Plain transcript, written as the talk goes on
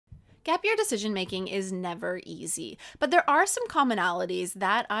Gap year decision making is never easy, but there are some commonalities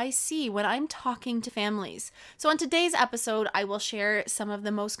that I see when I'm talking to families. So on today's episode, I will share some of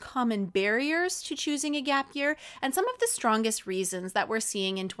the most common barriers to choosing a gap year and some of the strongest reasons that we're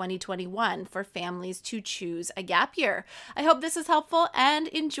seeing in 2021 for families to choose a gap year. I hope this is helpful and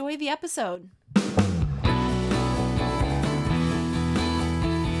enjoy the episode.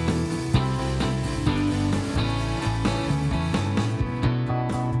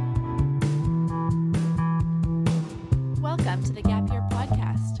 Welcome to the Gap Year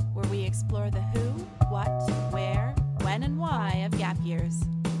Podcast, where we explore the who, what, where, when, and why of gap years.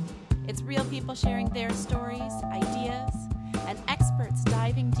 It's real people sharing their stories, ideas, and experts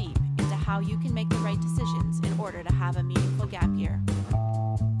diving deep into how you can make the right decisions in order to have a meaningful gap year.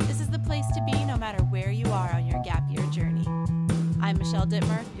 This is the place to be no matter where you are on your gap year journey. I'm Michelle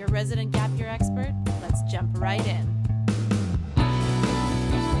Dittmer, your resident gap year expert. Let's jump right in.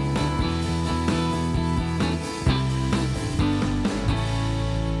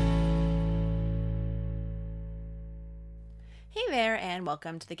 Hey there, and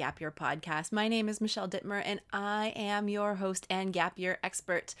welcome to the Gap Year Podcast. My name is Michelle Dittmer, and I am your host and Gap Year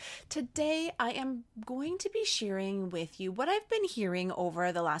expert. Today, I am going to be sharing with you what I've been hearing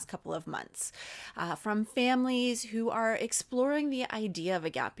over the last couple of months from families who are exploring the idea of a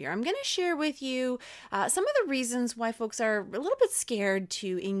gap year. I'm going to share with you some of the reasons why folks are a little bit scared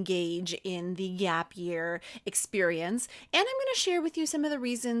to engage in the gap year experience, and I'm going to share with you some of the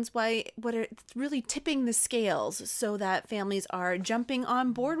reasons why what are really tipping the scales so that families are jumping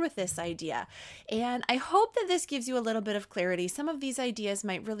on board with this idea. And I hope that this gives you a little bit of clarity. Some of these ideas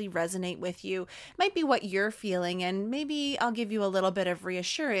might really resonate with you, might be what you're feeling, and maybe I'll give you a little bit of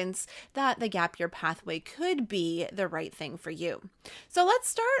reassurance that the gap year pathway could be the right thing for you. So let's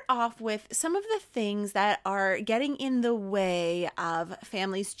start off with some of the things that are getting in the way of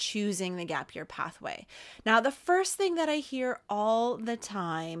families choosing the gap year pathway. Now, the first thing that I hear all the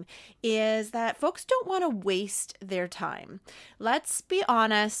time is that folks don't want to waste their time. Let's be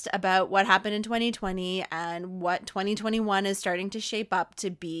honest about what happened in 2020 and what 2021 is starting to shape up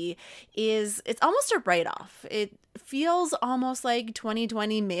to be. It's almost a write-off. It feels almost like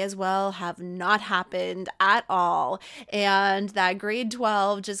 2020 may as well have not happened at all, and that grade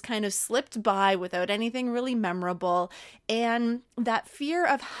 12 just kind of slipped by without anything really memorable, and that fear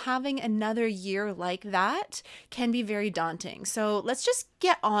of having another year like that can be very daunting. So let's just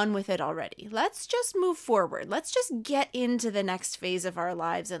get on with it already. Let's just move forward. Let's just get into the next phase of our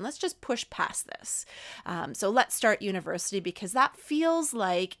lives, and let's just push past this. So let's start university, because that feels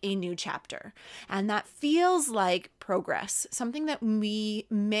like a new chapter, and that feels like progress, something that we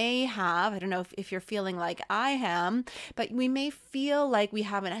may have. I don't know if you're feeling like I am, but we may feel like we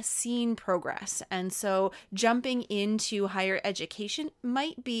haven't seen progress. And so jumping into higher education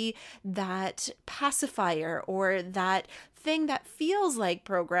might be that pacifier or that thing that feels like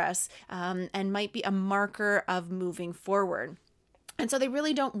progress and might be a marker of moving forward. And so they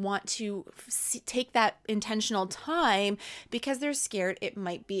really don't want to take that intentional time because they're scared it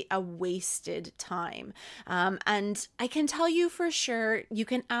might be a wasted time. And I can tell you for sure, you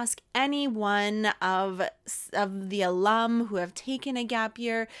can ask any one of the alum who have taken a gap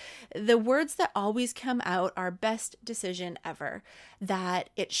year, the words that always come out are best decision ever. That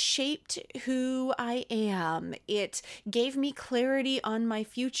it shaped who I am. It gave me clarity on my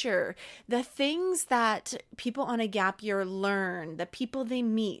future. The things that people on a gap year learn, the people they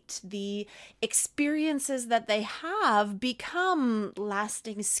meet, the experiences that they have become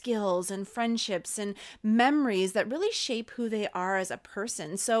lasting skills and friendships and memories that really shape who they are as a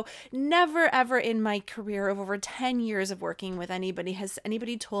person. So never ever in my career of over 10 years of working with anybody has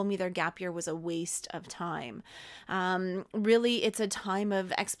anybody told me their gap year was a waste of time. Really, it's a time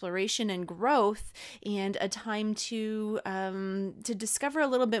of exploration and growth, and a time to discover a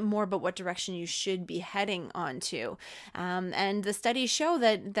little bit more about what direction you should be heading onto. And the studies show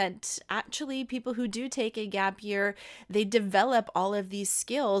that actually people who do take a gap year, they develop all of these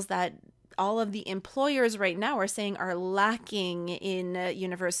skills that all of the employers right now are saying are lacking in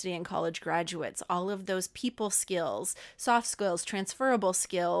university and college graduates. All of those people skills, soft skills, transferable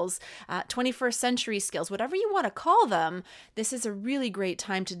skills, 21st century skills, whatever you want to call them, this is a really great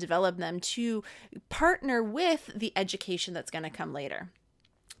time to develop them to partner with the education that's going to come later.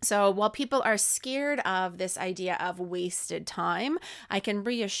 So while people are scared of this idea of wasted time, I can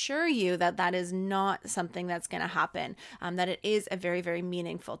reassure you that that is not something that's going to happen, that it is a very, very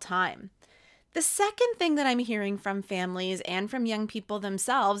meaningful time. The second thing that I'm hearing from families and from young people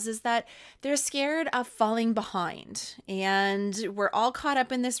themselves is that they're scared of falling behind. And we're all caught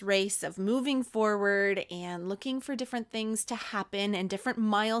up in this race of moving forward and looking for different things to happen and different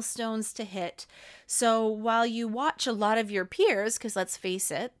milestones to hit. So while you watch a lot of your peers, because let's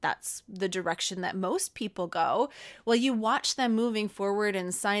face it, that's the direction that most people go, well, you watch them moving forward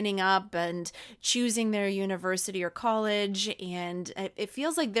and signing up and choosing their university or college, and it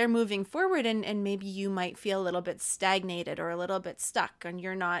feels like they're moving forward, and maybe you might feel a little bit stagnated or a little bit stuck, and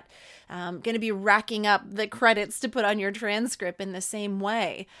you're not going to be racking up the credits to put on your transcript in the same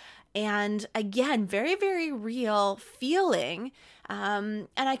way. And again, very, very real feeling. And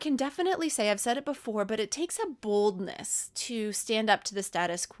I can definitely say, I've said it before, but it takes a boldness to stand up to the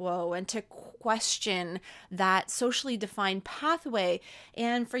status quo and to question that socially defined pathway,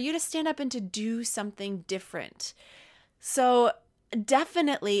 and for you to stand up and to do something different. So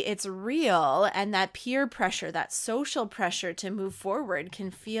definitely it's real, and that peer pressure, that social pressure to move forward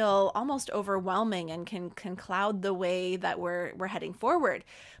can feel almost overwhelming and can cloud the way that we're heading forward.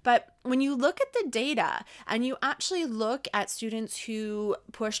 But when you look at the data and you actually look at students who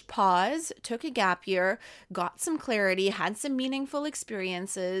pushed pause, took a gap year, got some clarity, had some meaningful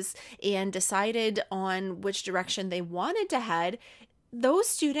experiences, and decided on which direction they wanted to head, those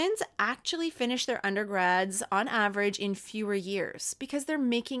students actually finish their undergrads on average in fewer years because they're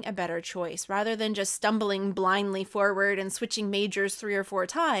making a better choice. Rather than just stumbling blindly forward and switching majors 3 or 4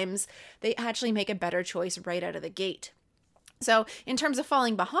 times, they actually make a better choice right out of the gate. So in terms of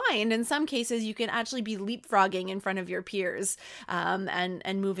falling behind, in some cases, you can actually be leapfrogging in front of your peers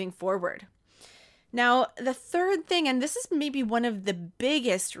and moving forward. Now, the third thing, and this is maybe one of the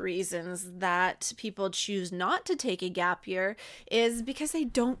biggest reasons that people choose not to take a gap year, is because they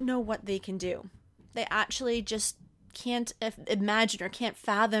don't know what they can do. They actually just can't imagine or can't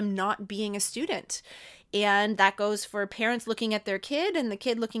fathom not being a student. And that goes for parents looking at their kid and the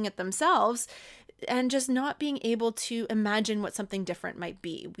kid looking at themselves, and just not being able to imagine what something different might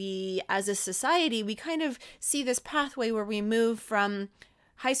be. We, as a society, we kind of see this pathway where we move from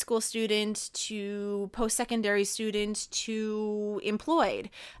high school student to post-secondary student to employed.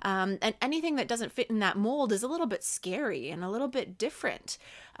 And anything that doesn't fit in that mold is a little bit scary and a little bit different.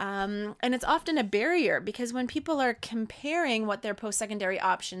 And it's often a barrier because when people are comparing what their post-secondary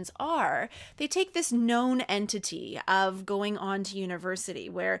options are, they take this known entity of going on to university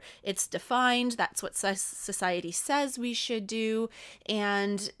where it's defined, that's what society says we should do,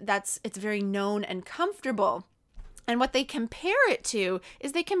 and it's very known and comfortable. And what they compare it to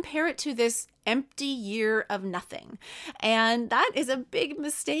is they compare it to this empty year of nothing. And that is a big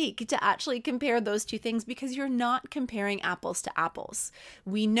mistake to actually compare those two things because you're not comparing apples to apples.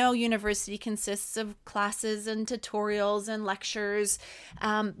 We know university consists of classes and tutorials and lectures,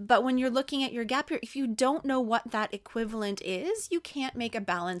 but when you're looking at your gap year, if you don't know what that equivalent is, you can't make a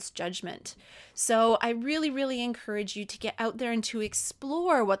balanced judgment. So I really, really encourage you to get out there and to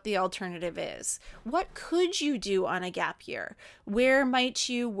explore what the alternative is. What could you do on a gap year? Where might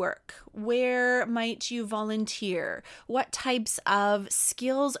you work? Where might you volunteer? What types of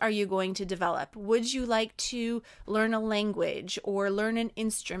skills are you going to develop? Would you like to learn a language or learn an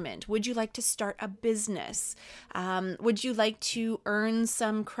instrument? Would you like to start a business? Would you like to earn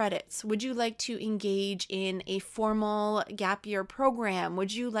some credits? Would you like to engage in a formal gap year program?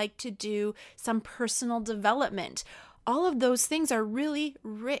 Would you like to do some personal development? All of those things are really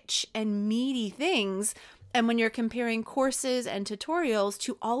rich and meaty things. And when you're comparing courses and tutorials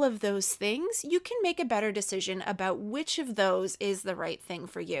to all of those things, you can make a better decision about which of those is the right thing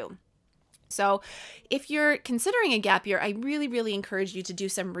for you. So if you're considering a gap year, I really, really encourage you to do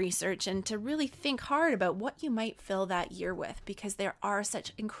some research and to really think hard about what you might fill that year with, because there are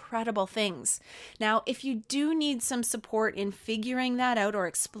such incredible things. Now, if you do need some support in figuring that out or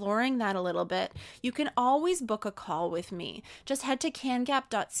exploring that a little bit, you can always book a call with me. Just head to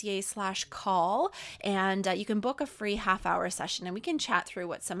cangap.ca/call and you can book a free half-hour session and we can chat through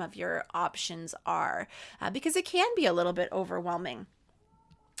what some of your options are because it can be a little bit overwhelming.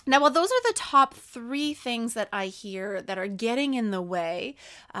 Now, while those are the top 3 things that I hear that are getting in the way,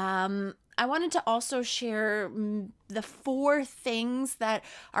 I wanted to also share the 4 things that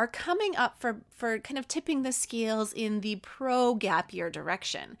are coming up for kind of tipping the scales in the pro gap year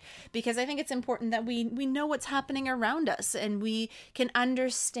direction, because I think it's important that we know what's happening around us and we can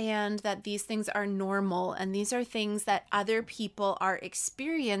understand that these things are normal and these are things that other people are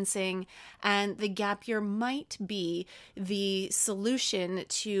experiencing, and the gap year might be the solution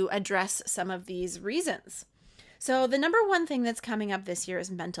to address some of these reasons. So the number 1 thing that's coming up this year is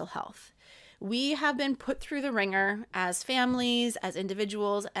mental health. We have been put through the ringer as families, as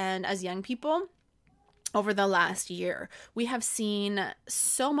individuals, and as young people. Over the last year, we have seen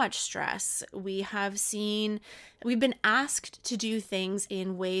so much stress. We've been asked to do things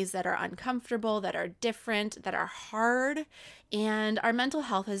in ways that are uncomfortable, that are different, that are hard, and our mental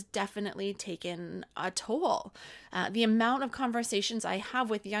health has definitely taken a toll. The amount of conversations I have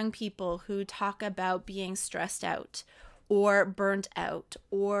with young people who talk about being stressed out, or burnt out,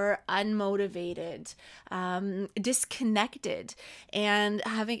 or unmotivated, disconnected, and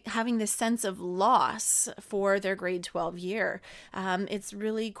having this sense of loss for their grade 12 year. It's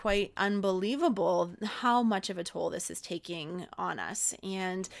really quite unbelievable how much of a toll this is taking on us.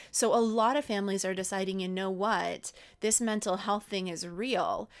 And so a lot of families are deciding, you know what, this mental health thing is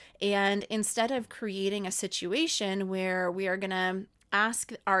real. And instead of creating a situation where we are going to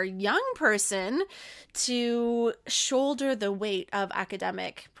ask our young person to shoulder the weight of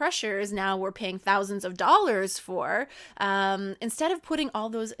academic pressures now we're paying thousands of dollars for, instead of putting all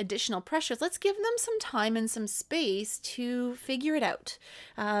those additional pressures, let's give them some time and some space to figure it out,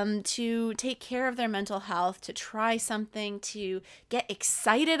 to take care of their mental health, to try something, to get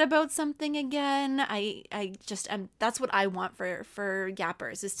excited about something again. That's what I want for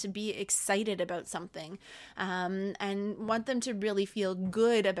gappers, is to be excited about something, and want them to really feel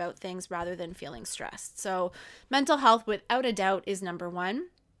good about things rather than feeling stressed. So mental health, without a doubt, is number one.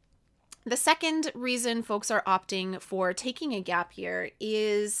 The second reason folks are opting for taking a gap year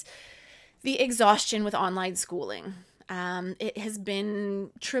is the exhaustion with online schooling. It has been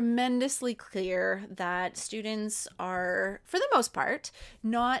tremendously clear that students are, for the most part,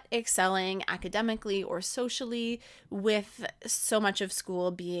 not excelling academically or socially with so much of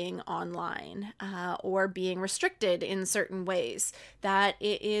school being online, or being restricted in certain ways, that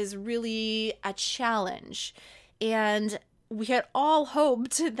it is really a challenge. And we had all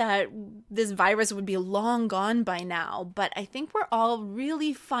hoped that this virus would be long gone by now, but I think we're all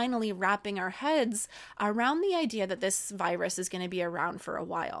really finally wrapping our heads around the idea that this virus is going to be around for a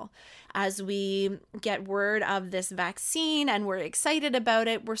while. As we get word of this vaccine and we're excited about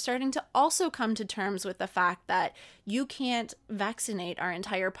it, we're starting to also come to terms with the fact that you can't vaccinate our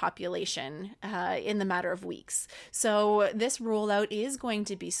entire population in the matter of weeks. So this rollout is going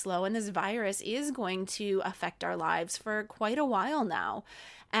to be slow, and this virus is going to affect our lives for quite a while now.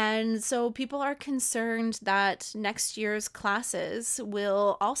 And so people are concerned that next year's classes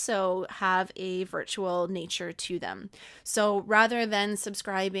will also have a virtual nature to them. So rather than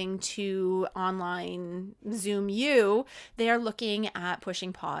subscribing to online Zoom U, they are looking at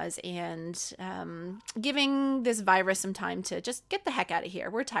pushing pause and giving this virus some time to just get the heck out of here.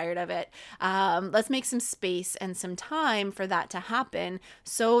 We're tired of it. Let's make some space and some time for that to happen,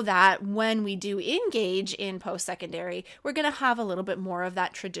 so that when we do engage in post-secondary, we're going to have a little bit more of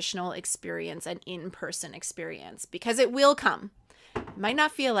that traditional experience and in-person experience, because it will come. It might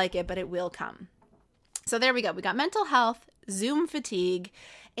not feel like it, but it will come. So there we go. We got mental health, Zoom fatigue,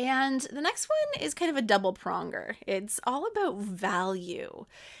 and the next one is kind of a double pronger. It's all about value.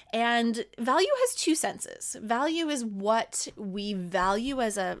 And value has two senses. Value is what we value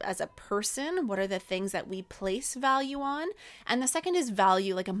as a person. What are the things that we place value on? And the second is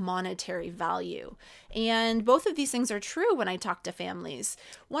value, like a monetary value. And both of these things are true when I talk to families.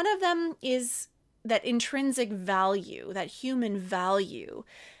 One of them is that intrinsic value, that human value.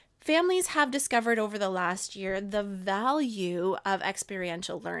 Families have discovered over the last year the value of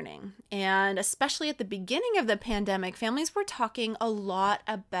experiential learning. And especially at the beginning of the pandemic, families were talking a lot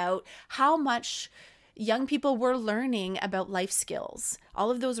about how much young people were learning about life skills, all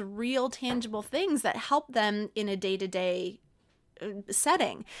of those real tangible things that help them in a day-to-day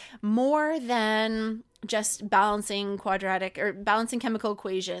setting, more than just balancing chemical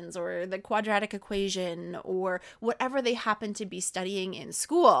equations, or the quadratic equation, or whatever they happen to be studying in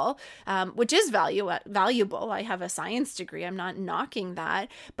school, which is valuable. I have a science degree. I'm not knocking that,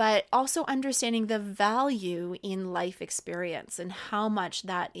 but also understanding the value in life experience and how much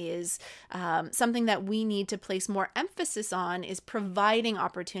that is something that we need to place more emphasis on, is providing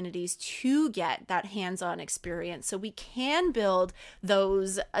opportunities to get that hands-on experience so we can build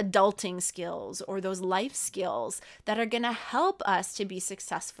those adulting skills or those life skills that are going to help us to be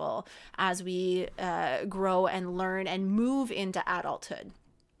successful as we grow and learn and move into adulthood.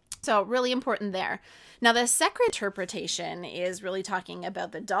 So really important there. Now, the second interpretation is really talking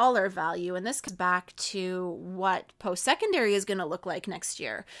about the dollar value, and this comes back to what post-secondary is going to look like next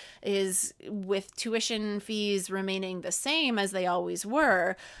year. Is with tuition fees remaining the same as they always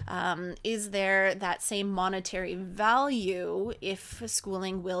were, is there that same monetary value if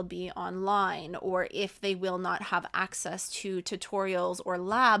schooling will be online, or if they will not have access to tutorials or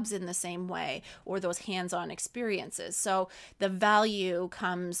labs in the same way, or those hands-on experiences? So the value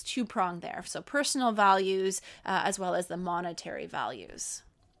comes two-pronged there. So personal values as well as the monetary values.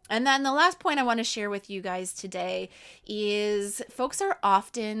 And then the last point I want to share with you guys today is folks are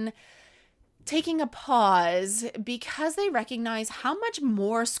often taking a pause because they recognize how much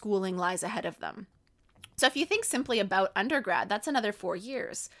more schooling lies ahead of them. So if you think simply about undergrad, that's another 4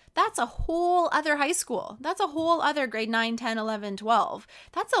 years. That's a whole other high school. That's a whole other grade 9, 10, 11, 12.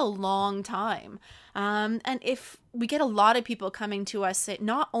 That's a long time. And if we get a lot of people coming to us,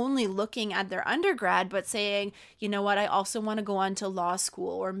 not only looking at their undergrad, but saying, you know what, I also want to go on to law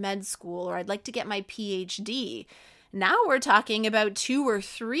school or med school, or I'd like to get my PhD. Now we're talking about 2 or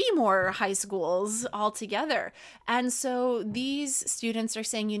 3 more high schools altogether. And so these students are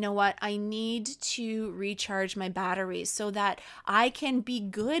saying, you know what, I need to recharge my batteries so that I can be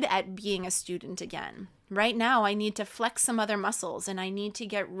good at being a student again. Right now, I need to flex some other muscles and I need to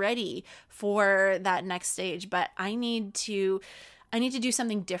get ready for that next stage, but I need to do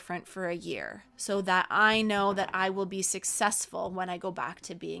something different for a year so that I know that I will be successful when I go back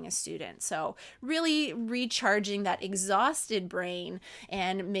to being a student. So really recharging that exhausted brain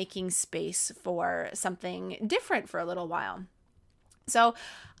and making space for something different for a little while. So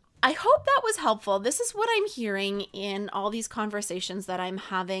I hope that was helpful. This is what I'm hearing in all these conversations that I'm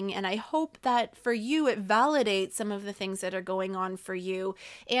having, and I hope that for you it validates some of the things that are going on for you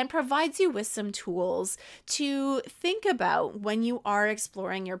and provides you with some tools to think about when you are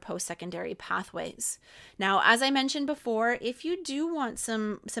exploring your post-secondary pathways. Now, as I mentioned before, if you do want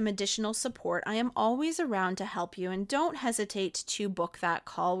some additional support, I am always around to help you, and don't hesitate to book that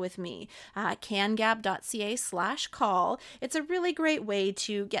call with me. CanGap.ca/call. It's a really great way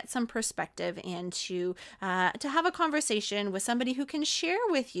to get some perspective and to have a conversation with somebody who can share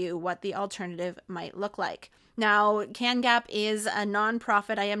with you what the alternative might look like. Now, CanGap is a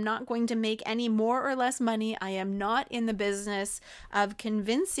nonprofit. I am not going to make any more or less money. I am not in the business of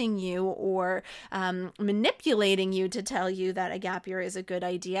convincing you or manipulating you to tell you that a gap year is a good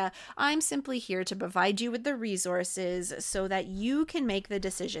idea. I'm simply here to provide you with the resources so that you can make the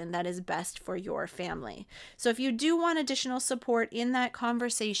decision that is best for your family. So if you do want additional support in that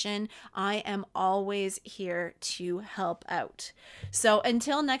conversation, I am always here to help out. So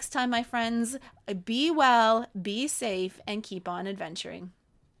until next time, my friends, be well, be safe, and keep on adventuring.